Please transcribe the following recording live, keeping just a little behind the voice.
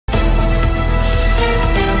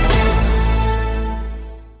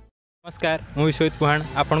नमस्कार मु विश्वजित पुहान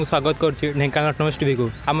आपको स्वागत करुच्ची ढेंकानाल ऑटोनोमस टीवी को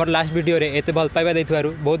आमर लास्ट वीडियो रे एते भल पाइबा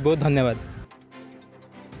देथिबारु बहुत बहुत धन्यवाद।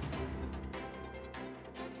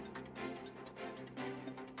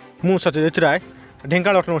 मु सत्यजित राय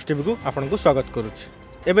ढेंकानाल ऑटोनोमस टीवी को आपको स्वागत करुच्ची।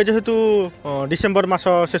 एबे जेहेतु डिसेम्बर मास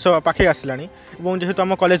शेष पाखे आसलानी और जेहेतु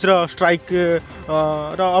आम कॉलेज स्ट्राइक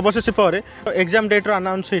अवशेष पर एग्जाम डेट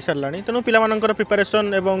अनाउंस हो सारानी तेणु पिलामानंकर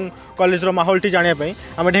प्रिपरेशन और कॉलेज माहौल टी जानापी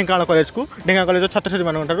आम ढेंकानाल कॉलेज को ढेंकानाल कॉलेज छात्र छात्री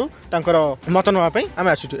मानू मत नापी आम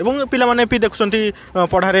आसुँ और पिलाने भी देखुं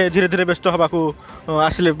पढ़ारे धीरे धीरे व्यस्त होगा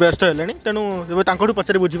आसिले व्यस्त है तेणु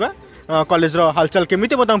पचारि बुझा कॉलेज हालचाल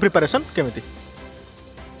केमी और प्रिपरेशन केमी।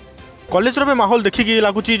 कॉलेज रो माहौल देखिकी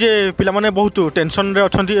लगुच पिलाने बहुत टेंशन रे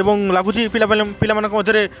अच्छी लगुच पिला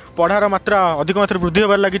पढ़ार मात्रा अधिक मात्रा वृद्धि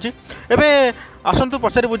होबार लगी। एवं आसतु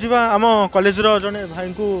पचारि बुझा आम कॉलेज जड़े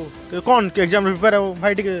भाई को कौन एग्जाम प्रिपेयर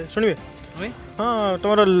भाई टी शुणे। हाँ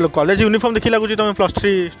तुम कॉलेज यूनिफॉर्म देखी लगुच तुम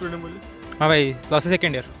 +3 स्टूडेंट बोली। हाँ भाई +3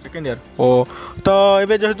 सेकेंड ईयर ओ तो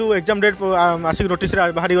ये जेहेतु एग्जाम डेट आसिक नोटिस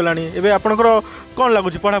बाहरी गलानी एवं आपंकर कौन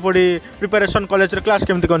लगुच पढ़ापढ़ी प्रिपेरेसन कॉलेज क्लास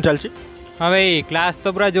केमती कौन चलती। हाँ भाई क्लास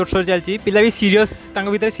तो पूरा जोरसोर चलती पिला भी सीरीयस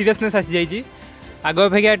भीतर सीरीयसनेस आसी जाइए आग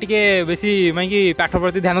अपेक्षा टे बेसी माइक पाठ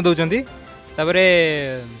प्रति ध्यान दौरान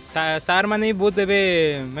सार मैंने बहुत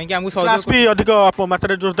एवं आमको क्लास भी अधिक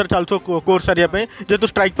मात्रा जोरदार चलता कोर्स सारे जेहेतु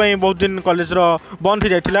स्ट्राइक बहुत दिन कॉलेज बंद हो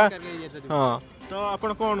जाता। हाँ तो आप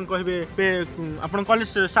कौन कहे आप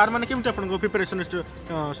कॉलेज सार मैंने केमती आपको प्रिपरेशन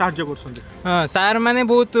साहाय्य कर। हाँ सार मैंने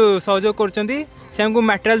बहुत सहयोग कर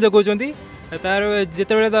मटेरियल जगाऊँ तार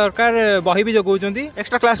जिते बड़े दरकार बही भी जगाऊँ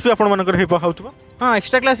एक्स्ट्रा क्लास भी आप। हाँ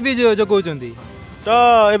एक्स्ट्रा क्लास भी जगाऊँ। तो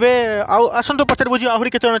ये आसतु पचारि बुझी आहरी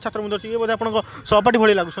केत छात्र मुझे अच्छी बोधे आप सहपाठी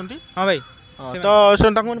भाई लगुच। हाँ भाई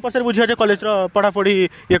तो पचारि बुझा जे कॉलेज पढ़ापढ़ी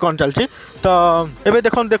ये कौन चलती। तो ये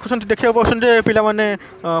देखा पाँच पिलाने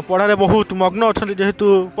पढ़ारे बहुत मग्न अच्छा जेहेतु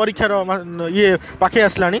परीक्षार ये पाखे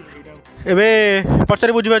आसलानी एवं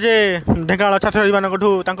पचारि बुझा जे ढेंकानाल छात्र छात्री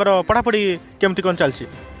मानू पढ़ापढ़ी केमती कौन चलती।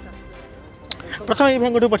 प्रथम ये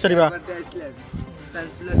भाई पचार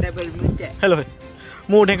हेलो भाई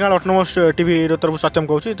मु ढेंकानाल ऑटोनोमस टीवी तरफ सत्यम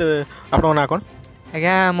कहूँ तो आप ना कौन।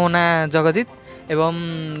 आज्ञा मो ना जगजित एवं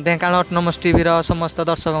ढेंकानाल ऑटोनोमस टीवी समस्त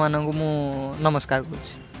दर्शक मानू नमस्कार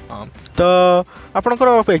करुँ। तो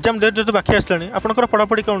आपंकर एग्जाम डेट जो बाकी आसलानी आपंकर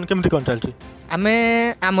पढ़ापढ़ी कौन केमती कौन चलती। आमे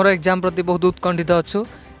आमर एग्जाम प्रति बहुत उत्कंठित अच्छु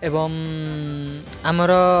एवं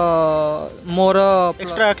आमर मोर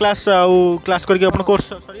एक्स्ट्रा क्लास क्लास करके अपन कोर्स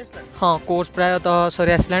सरी आसला। हाँ कोर्स प्रायतः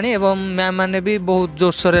सरी आसलानी एवं मैम मैंने भी बहुत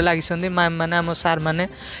जोरसोर लगी मैम मैंने आम सार मैंने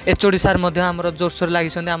एचओडी सार आमर जोरसोर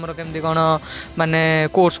लगी आमर केमती कौन माने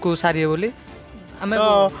कोर्स को सारे बोली आम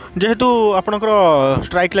जेहेतु आपनकर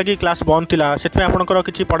स्ट्राइक लगी क्लास बंद थिला सेतमे आपनकर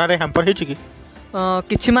किछि पढ़ारे हैम्पर हेछि कि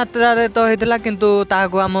किछि मात्रा रे तो हेतिला किंतु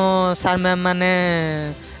ताको आम सार मैम माने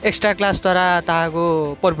एक्स्ट्रा क्लास द्वारा ताको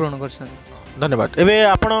परिपूर्ण करछन। धन्यवाद। एबे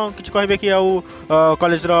आपण किछि कहबे कि आउ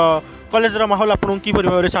कॉलेज माहौल आपन की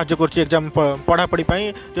परिभाव रे सहाय्य करछि एग्जाम पढ़ापढ़ी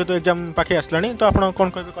पई जेतो एग्जाम पाखे आसलानी तो आपण कोन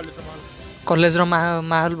कहबे कॉलेज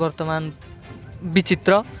माहौल वर्तमान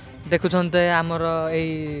विचित्र देखुंते आमर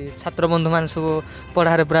यही छात्र बंधु मान सब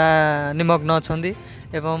पढ़ारे पूरा निमग्न अच्छा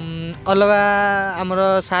एवं अलग आमर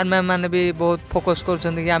सार मैम मैंने भी बहुत फोकस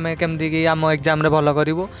कर आम केमती कि आम एग्जाम रे भल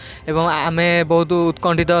करूँ एवं आम बहुत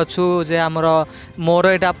उत्कंठित अच्छु जे आमर मोर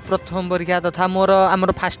यहाँ प्रथम परीक्षा तथा मोर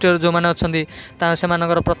आमर फास्ट इयर जो मैंने अच्छा से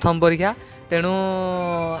प्रथम परीक्षा तेणु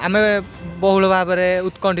आम बहुल भाव में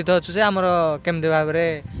उत्कंठित अच्छु जे आमर केमती भाव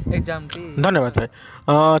में एग्जाम। धन्यवाद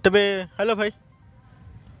भाई। तेबे हेलो भाई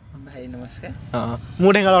भाई नमस्कार। हाँ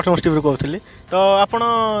मु ढेंकानाल ऑटोनोमस टीवी कहूँ तो आप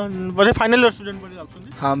बोले फाइनल ईयर स्टूडेंट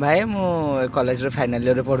बोली। हाँ भाई मु कॉलेज रे फाइनल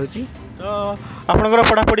ईयर पढ़ुची। तो आपनकर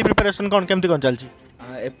पढ़ापढ़ी प्रिपरेशन कौन केमती कौन चलती।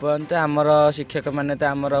 एपर्यंत आमर शिक्षक मैंने तो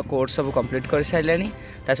आमर कोर्स सब कंप्लीट कर सारे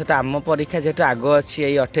सहित आम परीक्षा जेहेतु आग अच्छी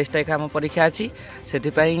यही 28 तारीख आम परीक्षा अच्छी से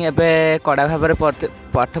कड़ा भाव में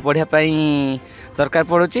पाठ पढ़ाई दरकार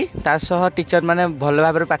पड़ुची टीचर मैंने भल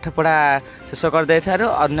भाव में पाठ पढ़ा शेष कर दे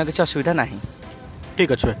अन्य किसी असुविधा ना।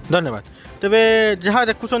 ठीक अच्छे धन्यवाद। तेबे जहाँ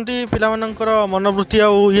देखुं पिलामानंकर मनोवृत्ति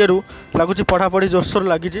आउ ये लगुच पढ़ापढ़ी जोरसोर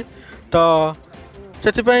लगी तो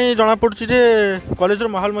से जना पड़ी कॉलेज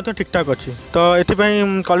माहौल ठीक ठाक अच्छी तो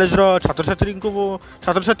ये कॉलेज छात्र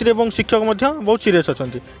छात्री और शिक्षक बहुत सीरीयस अच्छा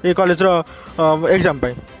ये कॉलेज एग्जाम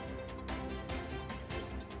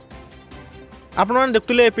आपण मैंने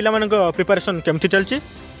देखुले पिला प्रिपरेशन केमती चलती।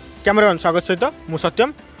 कैमरामैन स्वागत सहित मु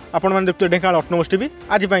सत्यम आपण मैंने देखते ढेंकानाल ऑटोनोमस टीवी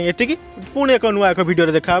आज एति पुणी एक नुआ एक वीडियो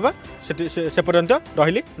देखा से पर्यंत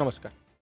रही नमस्कार।